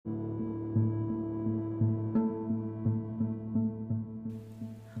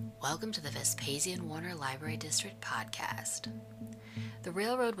Welcome to the Vespasian Warner Library District podcast. The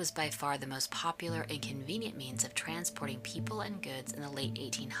railroad was by far the most popular and convenient means of transporting people and goods in the late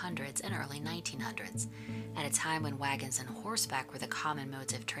 1800s and early 1900s. At a time when wagons and horseback were the common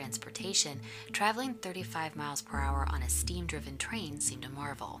modes of transportation, traveling 35 miles per hour on a steam-driven train seemed a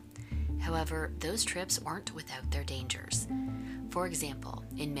marvel. However, those trips weren't without their dangers. For example,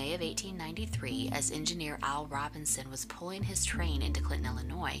 in May of 1893, as engineer Al Robinson was pulling his train into Clinton,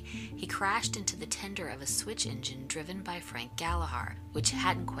 Illinois, he crashed into the tender of a switch engine driven by Frank Gallagher, which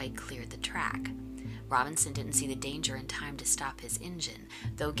hadn't quite cleared the track. Robinson didn't see the danger in time to stop his engine,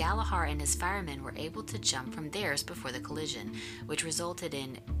 though Gallagher and his firemen were able to jump from theirs before the collision, which resulted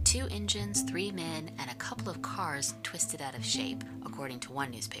in 2 engines, 3 men, and a couple of cars twisted out of shape, according to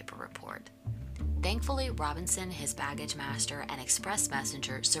one newspaper report. Thankfully, Robinson, his baggage master, and express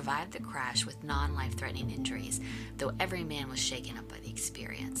messenger survived the crash with non-life-threatening injuries, though every man was shaken up by the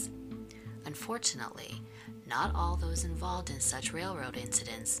experience. Unfortunately, not all those involved in such railroad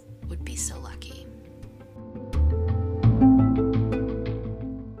incidents would be so lucky.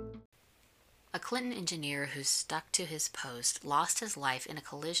 A Clinton engineer who stuck to his post lost his life in a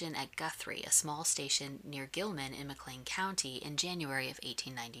collision at Guthrie, a small station near Gilman in McLean County, in January of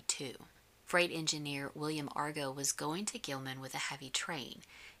 1892. Freight engineer William Argo was going to Gilman with a heavy train.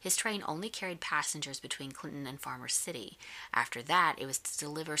 His train only carried passengers between Clinton and Farmer City. After that, it was to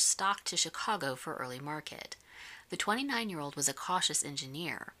deliver stock to Chicago for early market. The 29-year-old was a cautious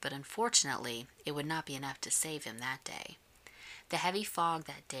engineer, but unfortunately, it would not be enough to save him that day. The heavy fog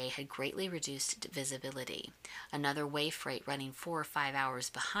that day had greatly reduced visibility. Another way freight running 4 or 5 hours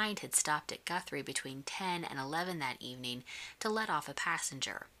behind had stopped at Guthrie between 10 and 11 that evening to let off a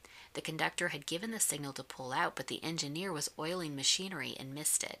passenger. The conductor had given the signal to pull out, but the engineer was oiling machinery and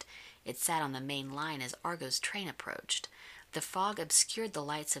missed it. It sat on the main line as Argo's train approached. The fog obscured the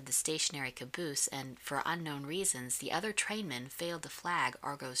lights of the stationary caboose, and, for unknown reasons, the other trainmen failed to flag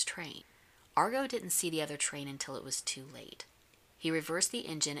Argo's train. Argo didn't see the other train until it was too late. He reversed the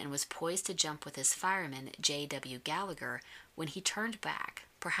engine and was poised to jump with his fireman, J.W. Gallagher, when he turned back,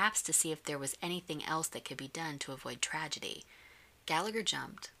 perhaps to see if there was anything else that could be done to avoid tragedy. Gallagher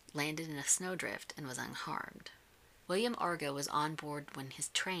jumped, landed in a snowdrift, and was unharmed. William Argo was on board when his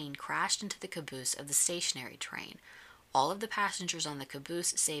train crashed into the caboose of the stationary train. All of the passengers on the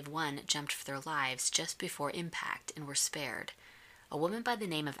caboose, save one, jumped for their lives just before impact and were spared. A woman by the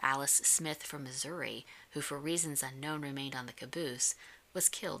name of Alice Smith from Missouri, who for reasons unknown remained on the caboose, was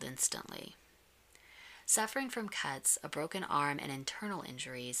killed instantly. Suffering from cuts, a broken arm, and internal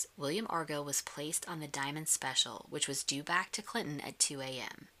injuries, William Argo was placed on the Diamond Special, which was due back to Clinton at 2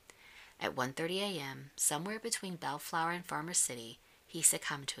 a.m. At 1:30 a.m., somewhere between Bellflower and Farmer City, he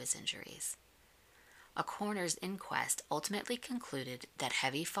succumbed to his injuries. A coroner's inquest ultimately concluded that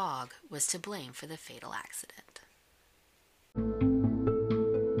heavy fog was to blame for the fatal accident.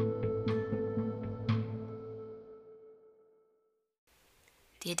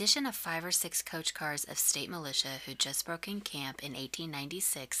 The addition of 5 or 6 coach cars of state militia who'd just broken camp in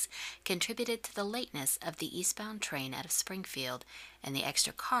 1896 contributed to the lateness of the eastbound train out of Springfield, and the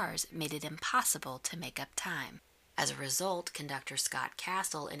extra cars made it impossible to make up time. As a result, conductor Scott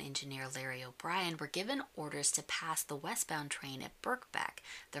Castle and engineer Larry O'Brien were given orders to pass the westbound train at Birkbeck,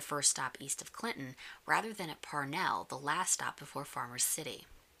 the first stop east of Clinton, rather than at Parnell, the last stop before Farmer City.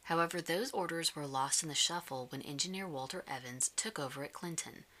 However, those orders were lost in the shuffle when engineer Walter Evans took over at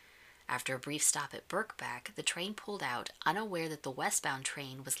Clinton. After a brief stop at Birkbeck, the train pulled out, unaware that the westbound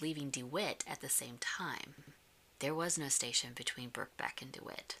train was leaving DeWitt at the same time. There was no station between Birkbeck and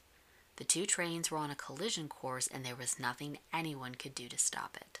DeWitt. The 2 trains were on a collision course, and there was nothing anyone could do to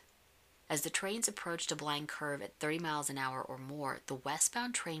stop it. As the trains approached a blind curve at 30 miles an hour or more, the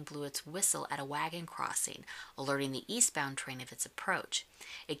westbound train blew its whistle at a wagon crossing, alerting the eastbound train of its approach.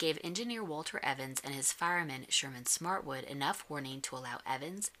 It gave engineer Walter Evans and his fireman Sherman Smartwood enough warning to allow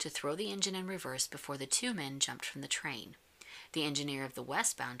Evans to throw the engine in reverse before the 2 men jumped from the train. The engineer of the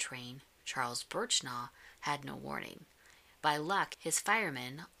westbound train, Charles Birchnaw, had no warning. By luck, his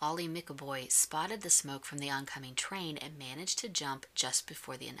fireman, Ollie McAvoy, spotted the smoke from the oncoming train and managed to jump just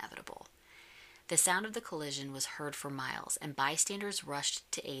before the inevitable. The sound of the collision was heard for miles, and bystanders rushed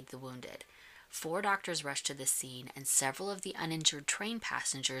to aid the wounded. 4 doctors rushed to the scene, and several of the uninjured train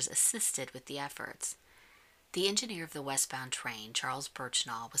passengers assisted with the efforts. The engineer of the westbound train, Charles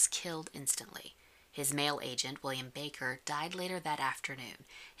Birchnaw, was killed instantly. His mail agent, William Baker, died later that afternoon,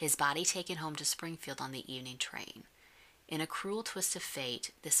 his body taken home to Springfield on the evening train. In a cruel twist of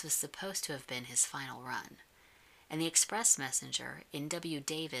fate, this was supposed to have been his final run. And the express messenger, N.W.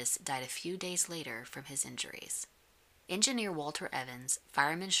 Davis, died a few days later from his injuries. Engineer Walter Evans,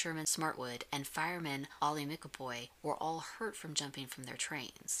 fireman Sherman Smartwood, and fireman Ollie McAvoy were all hurt from jumping from their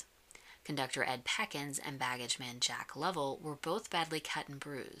trains. Conductor Ed Peckins and baggageman Jack Lovell were both badly cut and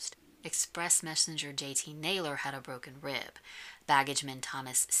bruised. Express messenger J.T. Naylor had a broken rib. Baggageman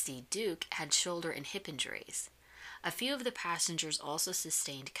Thomas C. Duke had shoulder and hip injuries. A few of the passengers also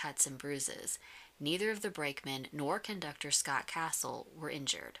sustained cuts and bruises. Neither of the brakemen nor conductor Scott Castle were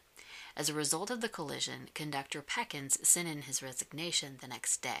injured. As a result of the collision, conductor Peckins sent in his resignation the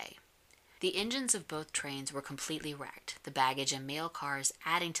next day. The engines of both trains were completely wrecked, the baggage and mail cars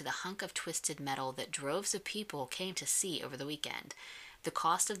adding to the hunk of twisted metal that droves of people came to see over the weekend. The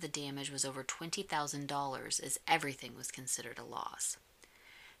cost of the damage was over $20,000 as everything was considered a loss.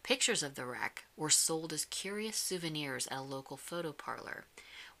 Pictures of the wreck were sold as curious souvenirs at a local photo parlor.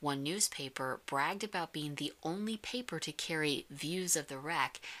 One newspaper bragged about being the only paper to carry views of the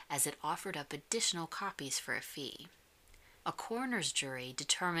wreck as it offered up additional copies for a fee. A coroner's jury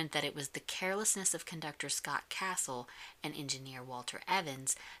determined that it was the carelessness of conductor Scott Castle and engineer Walter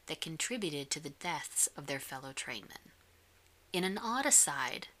Evans that contributed to the deaths of their fellow trainmen. In an odd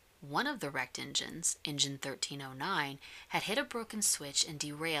aside, one of the wrecked engines, engine 1309, had hit a broken switch and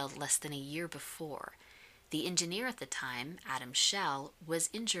derailed less than a year before. The engineer at the time, Adam Schell, was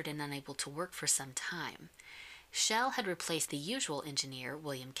injured and unable to work for some time. Schell had replaced the usual engineer,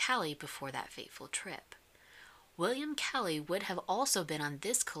 William Kelly, before that fateful trip. William Kelly would have also been on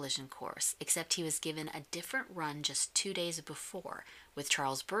this collision course, except he was given a different run just 2 days before, with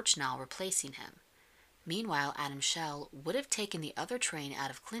Charles Birchnall replacing him. Meanwhile, Adam Schell would have taken the other train out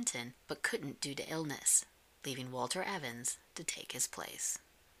of Clinton, but couldn't due to illness, leaving Walter Evans to take his place.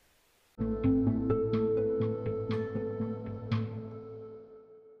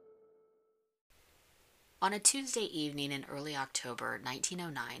 On a Tuesday evening in early October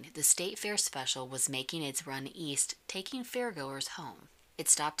 1909, the State Fair Special was making its run east, taking fairgoers home. It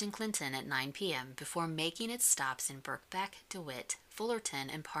stopped in Clinton at 9 p.m. before making its stops in Birkbeck, DeWitt, Fullerton,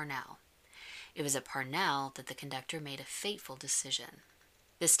 and Parnell. It was at Parnell that the conductor made a fateful decision.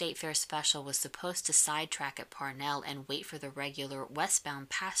 The State Fair Special was supposed to sidetrack at Parnell and wait for the regular westbound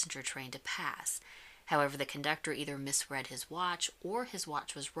passenger train to pass. However, the conductor either misread his watch or his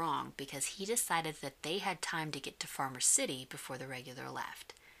watch was wrong because he decided that they had time to get to Farmer City before the regular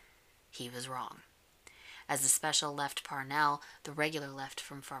left. He was wrong. As the special left Parnell, the regular left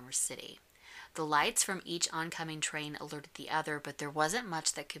from Farmer City. The lights from each oncoming train alerted the other, but there wasn't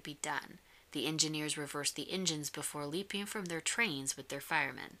much that could be done. The engineers reversed the engines before leaping from their trains with their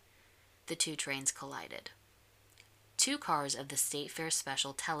firemen. The two trains collided. 2 cars of the State Fair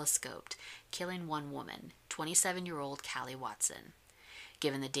Special telescoped, killing one woman, 27-year-old Callie Watson.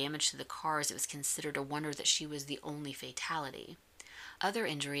 Given the damage to the cars, it was considered a wonder that she was the only fatality. Other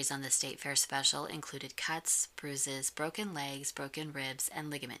injuries on the State Fair Special included cuts, bruises, broken legs, broken ribs,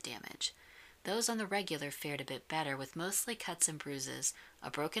 and ligament damage. Those on the regular fared a bit better, with mostly cuts and bruises, a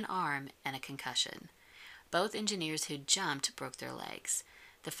broken arm, and a concussion. Both engineers who jumped broke their legs.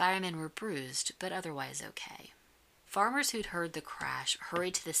 The firemen were bruised, but otherwise okay. Farmers who'd heard the crash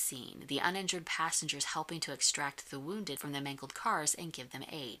hurried to the scene, the uninjured passengers helping to extract the wounded from the mangled cars and give them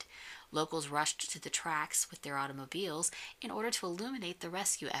aid. Locals rushed to the tracks with their automobiles in order to illuminate the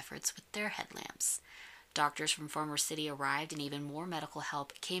rescue efforts with their headlamps. Doctors from Farmer City arrived, and even more medical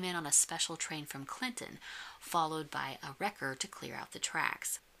help came in on a special train from Clinton, followed by a wrecker to clear out the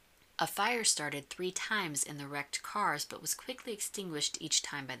tracks. A fire started 3 times in the wrecked cars, but was quickly extinguished each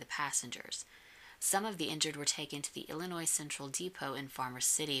time by the passengers. Some of the injured were taken to the Illinois Central Depot in Farmer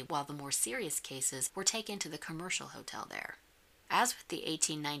City, while the more serious cases were taken to the commercial hotel there. As with the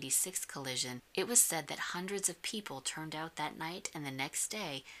 1896 collision, it was said that hundreds of people turned out that night and the next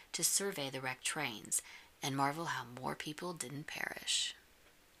day to survey the wrecked trains, and marvel how more people didn't perish.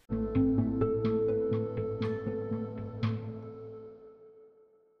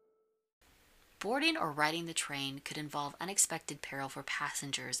 Boarding or riding the train could involve unexpected peril for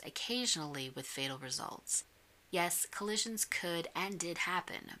passengers, occasionally with fatal results. Yes, collisions could and did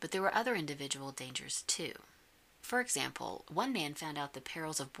happen, but there were other individual dangers too. For example, one man found out the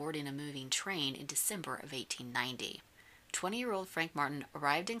perils of boarding a moving train in December of 1890. 20-year-old Frank Martin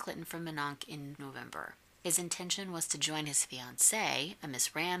arrived in Clinton from Minonk in November. His intention was to join his fiancée, a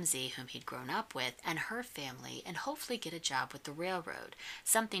Miss Ramsey whom he'd grown up with, and her family, and hopefully get a job with the railroad,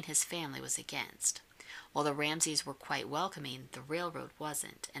 something his family was against. While the Ramseys were quite welcoming, the railroad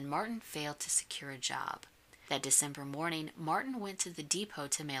wasn't, and Martin failed to secure a job. That December morning, Martin went to the depot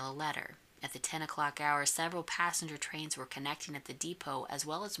to mail a letter. At the 10 o'clock hour, several passenger trains were connecting at the depot, as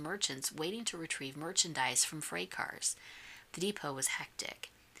well as merchants waiting to retrieve merchandise from freight cars. The depot was hectic.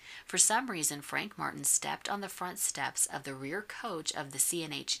 For some reason, Frank Martin stepped on the front steps of the rear coach of the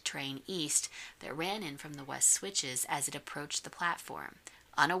C&H train east that ran in from the west switches as it approached the platform,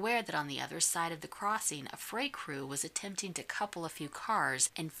 unaware that on the other side of the crossing a freight crew was attempting to couple a few cars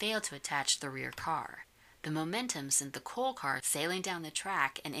and failed to attach the rear car. The momentum sent the coal car sailing down the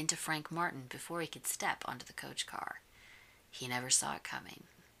track and into Frank Martin before he could step onto the coach car. He never saw it coming.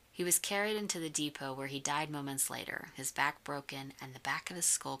 He was carried into the depot where he died moments later, his back broken and the back of his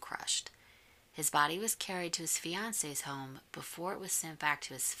skull crushed. His body was carried to his fiance's home before it was sent back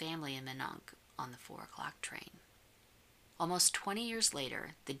to his family in Minonk on the 4 o'clock train. Almost 20 years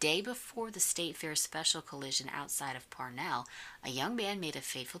later, the day before the State Fair special collision outside of Parnell, a young man made a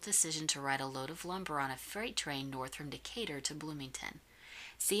fateful decision to ride a load of lumber on a freight train north from Decatur to Bloomington.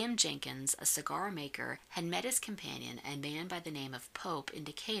 C.M. Jenkins, a cigar maker, had met his companion, a man by the name of Pope, in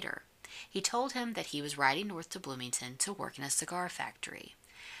Decatur. He told him that he was riding north to Bloomington to work in a cigar factory.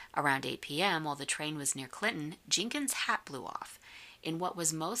 Around 8 p.m., while the train was near Clinton, Jenkins' hat blew off. In what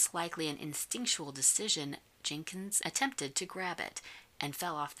was most likely an instinctual decision, Jenkins attempted to grab it and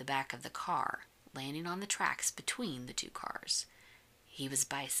fell off the back of the car, landing on the tracks between the two cars. He was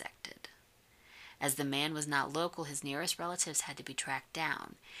bisected. As the man was not local, his nearest relatives had to be tracked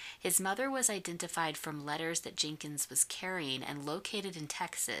down. His mother was identified from letters that Jenkins was carrying and located in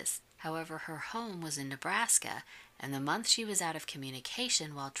Texas. However, her home was in Nebraska, and the month she was out of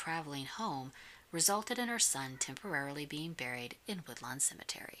communication while traveling home resulted in her son temporarily being buried in Woodlawn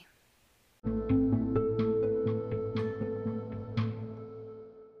Cemetery.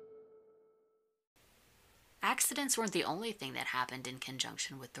 Accidents weren't the only thing that happened in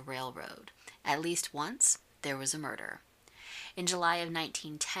conjunction with the railroad. At least once, there was a murder. In July of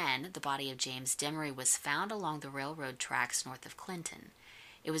 1910, the body of James Demery was found along the railroad tracks north of Clinton.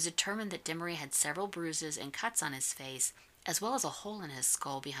 It was determined that Demery had several bruises and cuts on his face, as well as a hole in his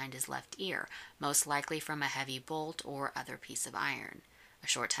skull behind his left ear, most likely from a heavy bolt or other piece of iron. A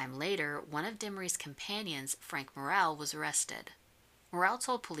short time later, one of Demery's companions, Frank Morrell, was arrested. Morrell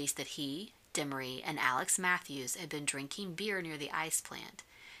told police that he, Demery, and Alex Matthews had been drinking beer near the ice plant.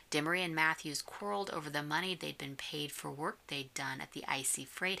 Demery and Matthews quarreled over the money they'd been paid for work they'd done at the icy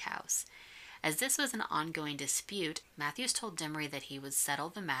freight house. As this was an ongoing dispute, Matthews told Demery that he would settle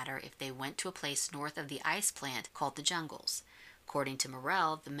the matter if they went to a place north of the ice plant called the Jungles. According to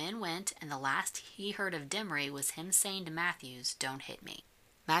Morrell, the men went, and the last he heard of Demery was him saying to Matthews, "Don't hit me."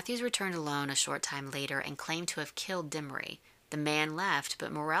 Matthews returned alone a short time later and claimed to have killed Demery. The man left,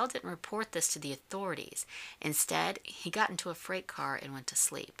 but Morrell didn't report this to the authorities. Instead, he got into a freight car and went to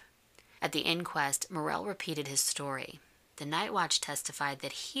sleep. At the inquest, Morrell repeated his story. The night watch testified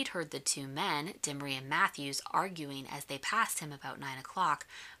that he'd heard the two men, Demery and Matthews, arguing as they passed him about 9 o'clock,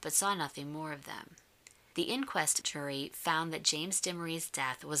 but saw nothing more of them. The inquest jury found that James Demery's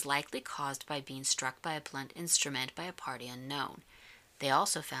death was likely caused by being struck by a blunt instrument by a party unknown. They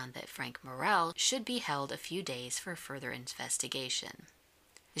also found that Frank Morrell should be held a few days for further investigation.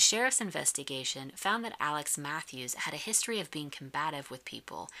 The sheriff's investigation found that Alex Matthews had a history of being combative with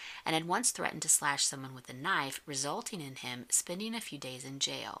people and had once threatened to slash someone with a knife, resulting in him spending a few days in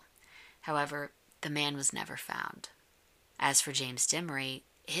jail. However, the man was never found. As for James Demery,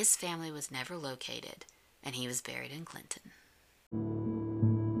 his family was never located, and he was buried in Clinton.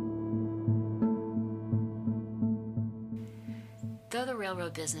 Though the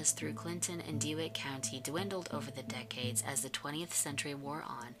railroad business through Clinton and DeWitt County dwindled over the decades as the 20th century wore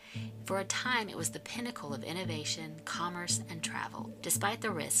on, for a time it was the pinnacle of innovation, commerce, and travel, despite the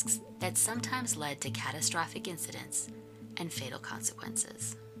risks that sometimes led to catastrophic incidents and fatal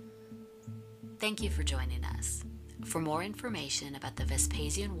consequences. Thank you for joining us. For more information about the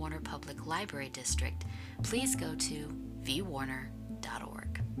Vespasian Warner Public Library District, please go to vwarner.org.